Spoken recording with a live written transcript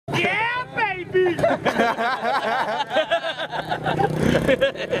Cody!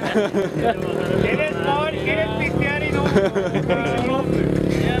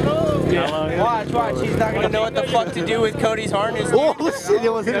 Watch, he's not gonna know what the fuck to do with Cody's harness. Oh shit,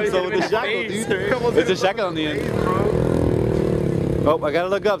 it was him so with the shackle, dude. It's a shackle on the end. Oh, I gotta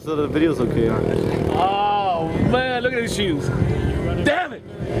look up so the video's okay. Oh man, look at his shoes. Damn it!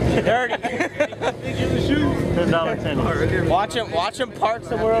 Dirty. $10. Watch him park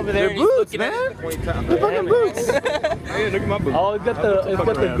somewhere over there. They're boots, man. They're fucking boots. Hey, look at my boots. Oh, it's got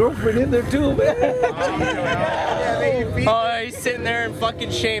the girlfriend in there too, man. Oh, he's sitting there and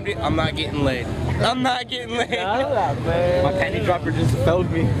fucking shamed. I'm not getting laid. I'm not getting laid. Man. My panty dropper just failed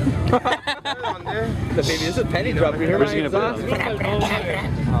me. Baby, this is a penny dropper. Where's she gonna put it?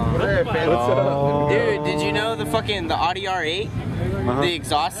 Dude, did you know the Audi R8? The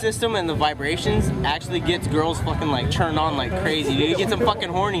exhaust system and the vibrations actually gets girls fucking like turned on like crazy, dude. It gets them fucking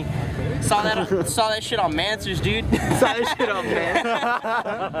horny. Saw that shit on Mansers, dude. Saw that shit on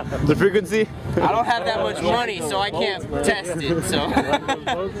Mansers. The frequency? I don't have that much money, so I can't test it. So.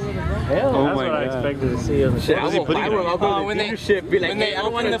 Oh That's my what I God. expected to see on the shit. I won't buy one. I'll go to the dealership, be like, hey, I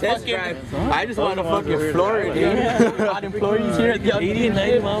don't want to test drive. I just want to fucking floor it, dude. Hot employees here at the 80 and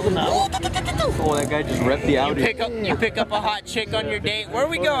 90 miles an hour. Oh, that guy just repped the Audi. You pick up a hot chick on your date. Where are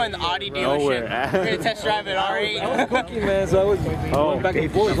we going? The Audi dealership. We're gonna test drive an R8. I was cooking, man, so I was going back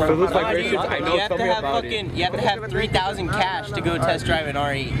and forth. You have to have 3,000 cash to go test drive an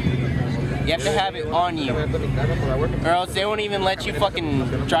R8. You have to have it on you, or else they won't even let you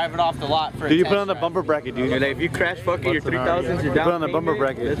fucking drive it off the lot for a Dude, you test put on the drive. bumper bracket, dude. You're like, if you crash fucking your 3,000s, you're down. Put on the bumper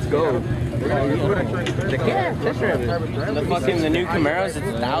bracket. Let's go. The new Camaros, it's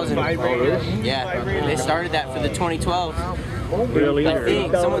 1,000. Yeah, they started that for the 2012. Really? I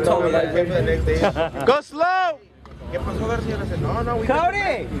think someone told me that. Go slow!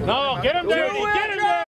 Cody! No, get him, Dirty! Get him!